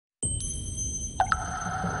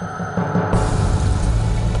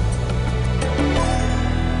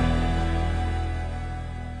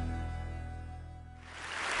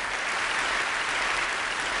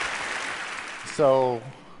So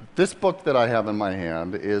this book that I have in my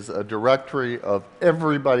hand is a directory of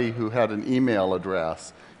everybody who had an email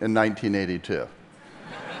address in 1982.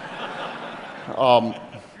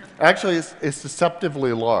 Actually, it's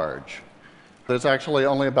deceptively large. There's actually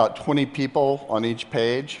only about 20 people on each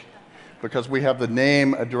page because we have the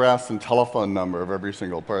name, address, and telephone number of every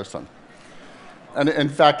single person. And in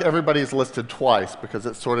fact, everybody's listed twice because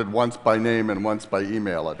it's sorted once by name and once by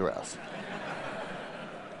email address.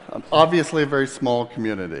 Obviously a very small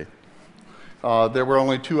community. There were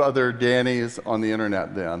only 2 other Dannys on the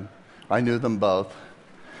internet then. I knew them both.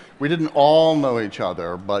 We didn't all know each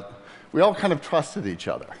other, but we all kind of trusted each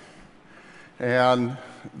other. And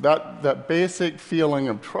that basic feeling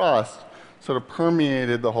of trust sort of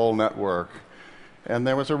permeated the whole network. And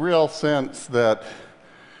there was a real sense that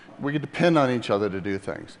we could depend on each other to do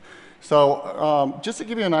things. So just to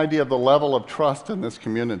give you an idea of the level of trust in this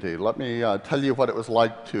community, let me tell you what it was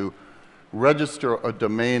like to register a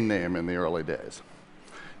domain name in the early days.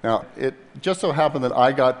 Now, it just so happened that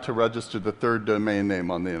I got to register the 3rd domain name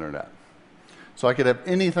on the internet. So I could have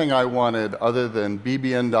anything I wanted other than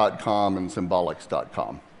bbn.com and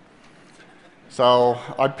symbolics.com. So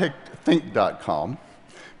I picked think.com,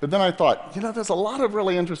 but then I thought, you know, there's a lot of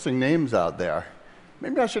really interesting names out there.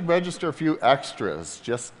 Maybe I should register a few extras,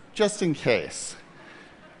 just in case.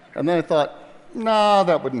 And then I thought, no,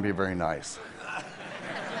 that wouldn't be very nice.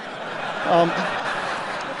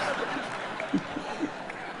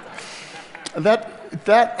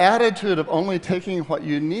 That attitude of only taking what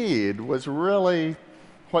you need was really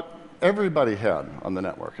what everybody had on the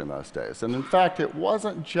network in those days. And in fact, it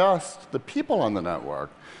wasn't just the people on the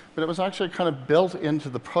network, but it was actually kind of built into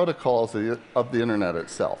the protocols of the internet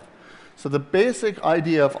itself. So the basic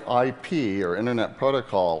idea of IP, or Internet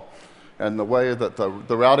Protocol, and the way that the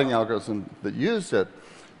routing algorithm that used it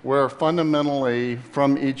were fundamentally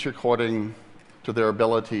from each according to their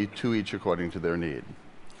ability, to each according to their need.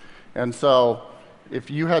 And so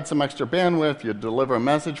if you had some extra bandwidth, you'd deliver a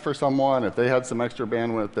message for someone. If they had some extra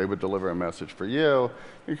bandwidth, they would deliver a message for you.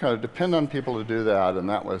 You kind of depend on people to do that, and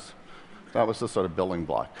that was the sort of building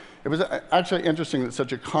block. It was actually interesting that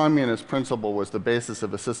such a communist principle was the basis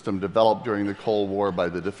of a system developed during the Cold War by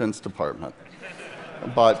the Defense Department.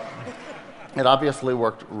 But it obviously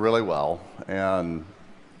worked really well, and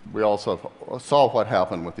we also saw what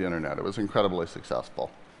happened with the internet. It was incredibly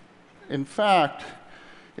successful. In fact,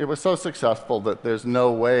 it was so successful that there's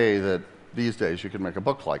no way that these days you could make a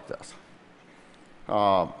book like this.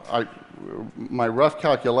 My rough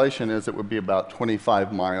calculation is it would be about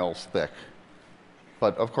 25 miles thick.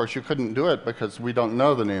 But of course, you couldn't do it because we don't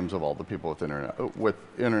know the names of all the people with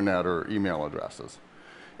internet or email addresses.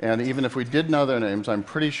 And even if we did know their names, I'm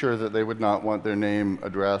pretty sure that they would not want their name,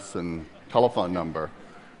 address, and telephone number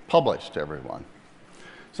published to everyone.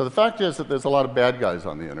 So the fact is that there's a lot of bad guys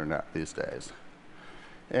on the internet these days.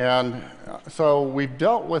 And so we've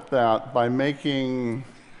dealt with that by making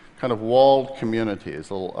kind of walled communities,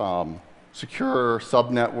 little secure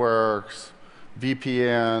subnetworks,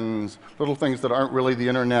 VPNs, little things that aren't really the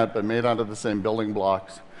internet but made out of the same building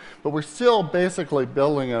blocks. But we're still basically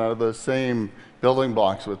building out of those same building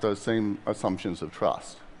blocks with those same assumptions of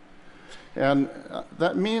trust. And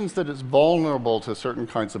that means that it's vulnerable to certain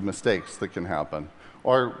kinds of mistakes that can happen,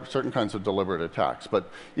 or certain kinds of deliberate attacks. But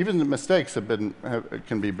even the mistakes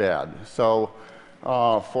can be bad. So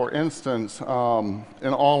for instance, in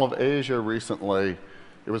all of Asia recently,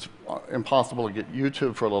 it was impossible to get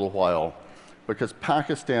YouTube for a little while because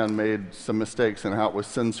Pakistan made some mistakes in how it was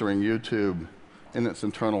censoring YouTube in its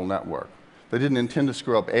internal network. They didn't intend to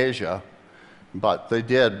screw up Asia, but they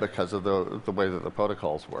did because of the way that the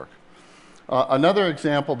protocols work. Another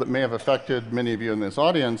example that may have affected many of you in this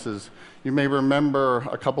audience is you may remember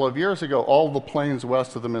a couple of years ago, all the planes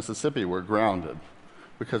west of the Mississippi were grounded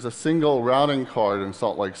because a single routing card in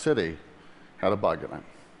Salt Lake City had a bug in it.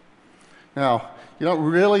 Now, you don't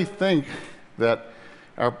really think that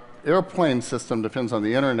our airplane system depends on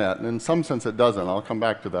the internet, and in some sense it doesn't. I'll come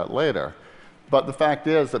back to that later. But the fact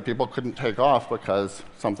is that people couldn't take off because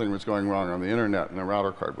something was going wrong on the internet and the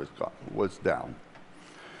router card was down.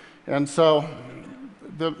 And so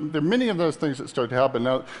there are many of those things that start to happen.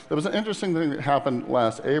 Now, there was an interesting thing that happened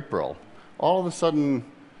last April. All of a sudden,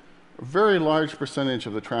 a very large percentage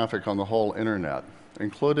of the traffic on the whole internet,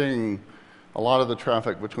 including a lot of the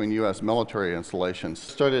traffic between US military installations,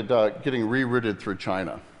 started getting rerouted through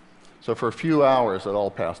China. So for a few hours, it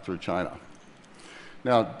all passed through China.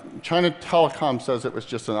 Now, China Telecom says it was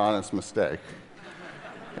just an honest mistake.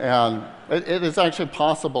 And it is actually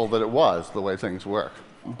possible that it was, the way things work.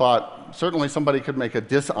 But certainly somebody could make a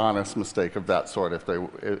dishonest mistake of that sort if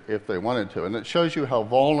they wanted to. And it shows you how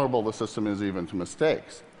vulnerable the system is even to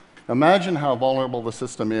mistakes. Imagine how vulnerable the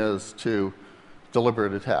system is to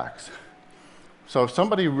deliberate attacks. So if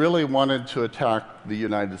somebody really wanted to attack the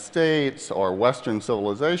United States or Western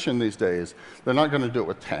civilization these days, they're not going to do it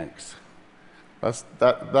with tanks.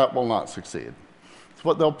 That will not succeed. So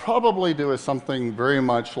what they'll probably do is something very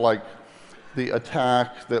much like the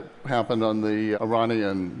attack that happened on the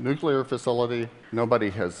Iranian nuclear facility. Nobody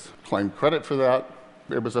has claimed credit for that.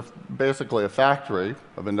 It was basically a factory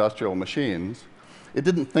of industrial machines. It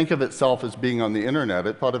didn't think of itself as being on the internet.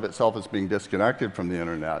 It thought of itself as being disconnected from the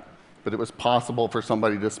internet. But it was possible for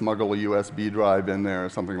somebody to smuggle a USB drive in there or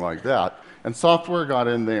something like that. And software got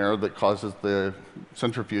in there that causes the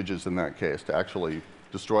centrifuges in that case to actually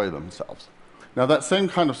destroy themselves. Now, that same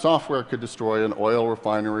kind of software could destroy an oil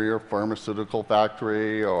refinery or pharmaceutical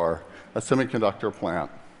factory or a semiconductor plant.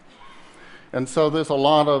 And so there's a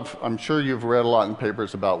lot of, I'm sure you've read a lot in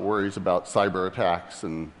papers about worries about cyber attacks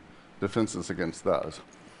and defenses against those.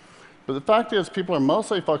 But the fact is, people are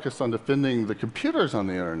mostly focused on defending the computers on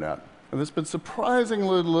the internet. And there's been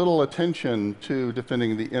surprisingly little attention to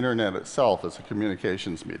defending the internet itself as a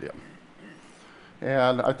communications medium.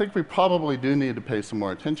 And I think we probably do need to pay some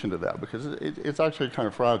more attention to that because it's actually kind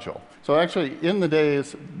of fragile. So actually, in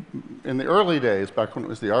the early days, back when it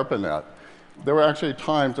was the ARPANET, there were actually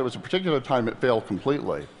times, there was a particular time it failed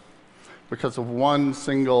completely because of one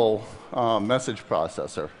single message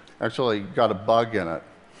processor actually got a bug in it.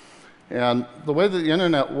 And the way that the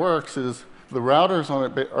internet works is the routers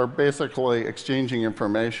on it are basically exchanging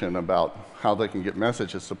information about how they can get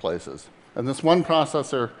messages to places. And this one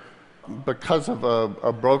processor, because of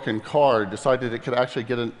a broken card, decided it could actually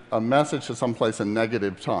get a message to someplace in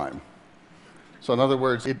negative time. So in other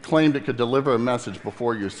words, it claimed it could deliver a message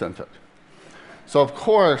before you sent it. So of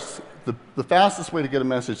course, the fastest way to get a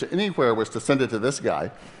message to anywhere was to send it to this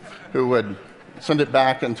guy, who would send it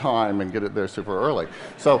back in time and get it there super early.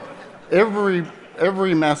 So every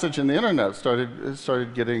message in the internet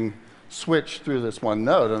started getting switched through this one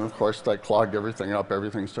node, and of course that clogged everything up,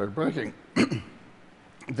 everything started breaking.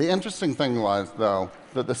 The interesting thing was, though,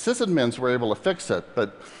 that the sysadmins were able to fix it,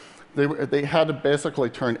 but they had to basically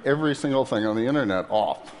turn every single thing on the internet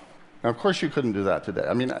off. Now, of course, you couldn't do that today.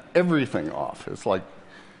 I mean, everything off. It's like,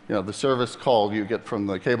 you know, the service call you get from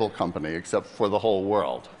the cable company, except for the whole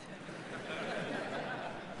world.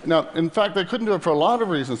 Now, in fact, they couldn't do it for a lot of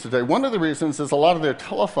reasons today. One of the reasons is a lot of their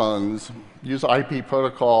telephones use IP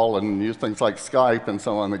protocol and use things like Skype and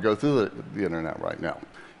so on that go through the internet right now.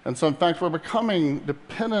 And so, in fact, we're becoming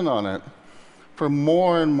dependent on it for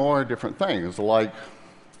more and more different things. Like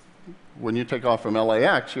when you take off from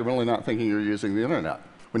LAX, you're really not thinking you're using the internet.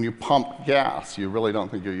 When you pump gas, you really don't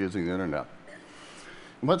think you're using the internet.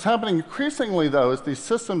 And what's happening increasingly, though, is these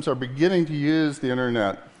systems are beginning to use the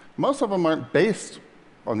internet. Most of them aren't based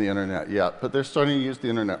on the internet yet, but they're starting to use the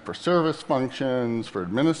internet for service functions, for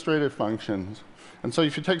administrative functions. And so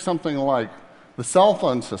if you take something like the cell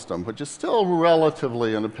phone system, which is still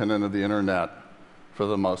relatively independent of the internet for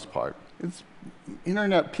the most part,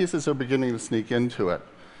 internet pieces are beginning to sneak into it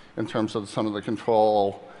in terms of some of the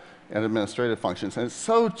control and administrative functions. And it's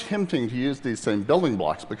so tempting to use these same building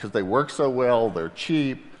blocks because they work so well, they're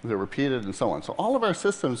cheap, they're repeated, and so on. So all of our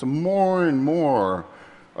systems, more and more,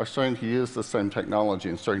 are starting to use the same technology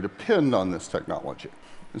and starting to depend on this technology.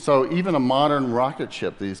 And so even a modern rocket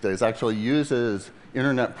ship these days actually uses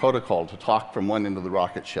internet protocol to talk from one end of the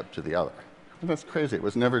rocket ship to the other. And that's crazy. It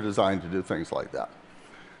was never designed to do things like that.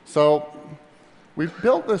 So we've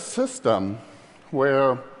built this system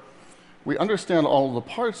where we understand all of the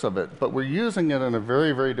parts of it, but we're using it in a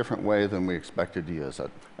very, very different way than we expected to use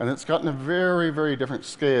it. And it's gotten a very, very different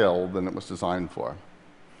scale than it was designed for.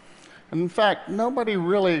 And in fact, nobody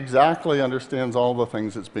really exactly understands all the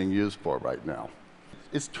things it's being used for right now.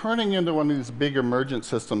 It's turning into one of these big emergent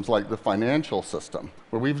systems like the financial system,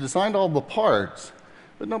 where we've designed all the parts,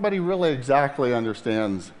 but nobody really exactly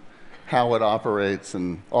understands how it operates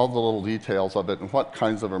and all the little details of it and what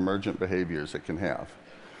kinds of emergent behaviors it can have.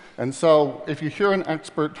 And so if you hear an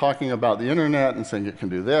expert talking about the internet and saying it can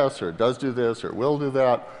do this, or it does do this, or it will do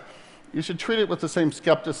that, you should treat it with the same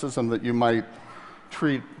skepticism that you might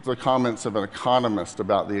treat the comments of an economist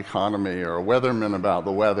about the economy or a weatherman about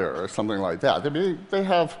the weather or something like that. They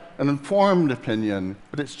have an informed opinion,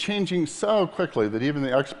 but it's changing so quickly that even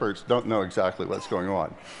the experts don't know exactly what's going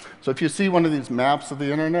on. So if you see one of these maps of the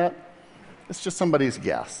internet, it's just somebody's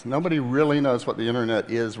guess. Nobody really knows what the internet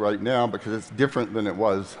is right now because it's different than it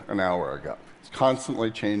was an hour ago. It's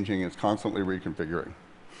constantly changing, it's constantly reconfiguring.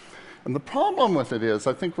 And the problem with it is,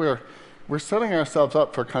 I think we're we're setting ourselves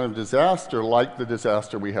up for kind of disaster like the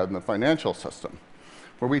disaster we had in the financial system,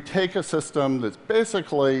 where we take a system that's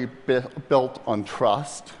basically built on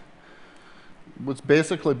trust, was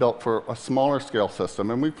basically built for a smaller scale system,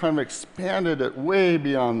 and we've kind of expanded it way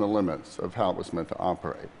beyond the limits of how it was meant to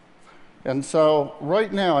operate. And so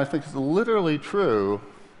right now, I think it's literally true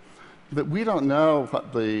that we don't know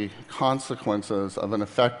what the consequences of an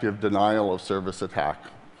effective denial of service attack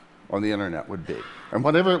on the internet would be. And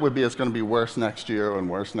whatever it would be, it's going to be worse next year and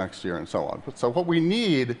worse next year and so on. So what we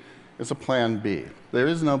need is a plan B. There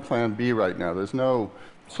is no plan B right now. There's no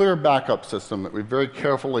clear backup system that we've very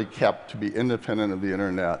carefully kept to be independent of the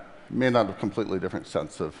internet. It may not have a completely different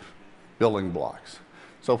sets of building blocks.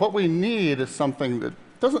 So what we need is something that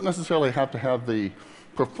doesn't necessarily have to have the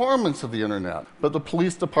performance of the internet, but the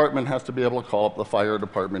police department has to be able to call up the fire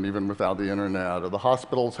department even without the internet, or the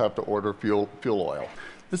hospitals have to order fuel oil.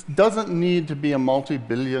 This doesn't need to be a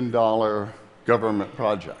multi-billion-dollar government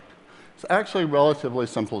project. It's actually relatively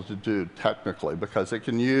simple to do technically because it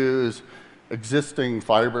can use existing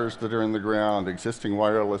fibers that are in the ground, existing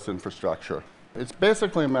wireless infrastructure. It's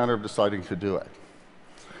basically a matter of deciding to do it.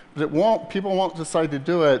 But people won't decide to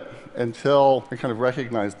do it until they kind of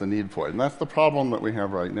recognize the need for it. And that's the problem that we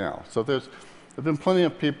have right now. So there's been plenty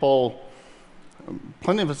of people,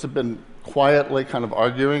 plenty of us have been quietly kind of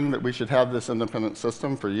arguing that we should have this independent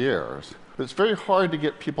system for years. But it's very hard to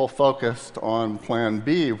get people focused on Plan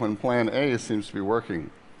B when Plan A seems to be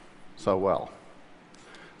working so well.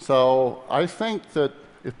 So I think that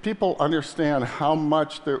if people understand how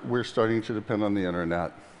much we're starting to depend on the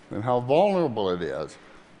internet and how vulnerable it is,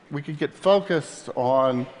 we could get focused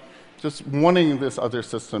on just wanting this other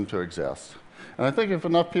system to exist. And I think if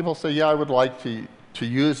enough people say, yeah, I would like to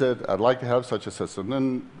use it, I'd like to have such a system,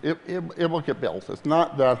 then it will get built. It's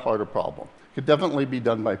not that hard a problem. It could definitely be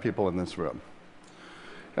done by people in this room.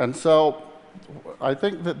 And so I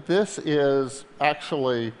think that this is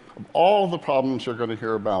actually, of all the problems you're going to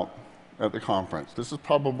hear about at the conference, this is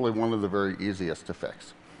probably one of the very easiest to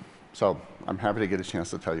fix. So I'm happy to get a chance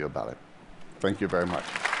to tell you about it. Thank you very much.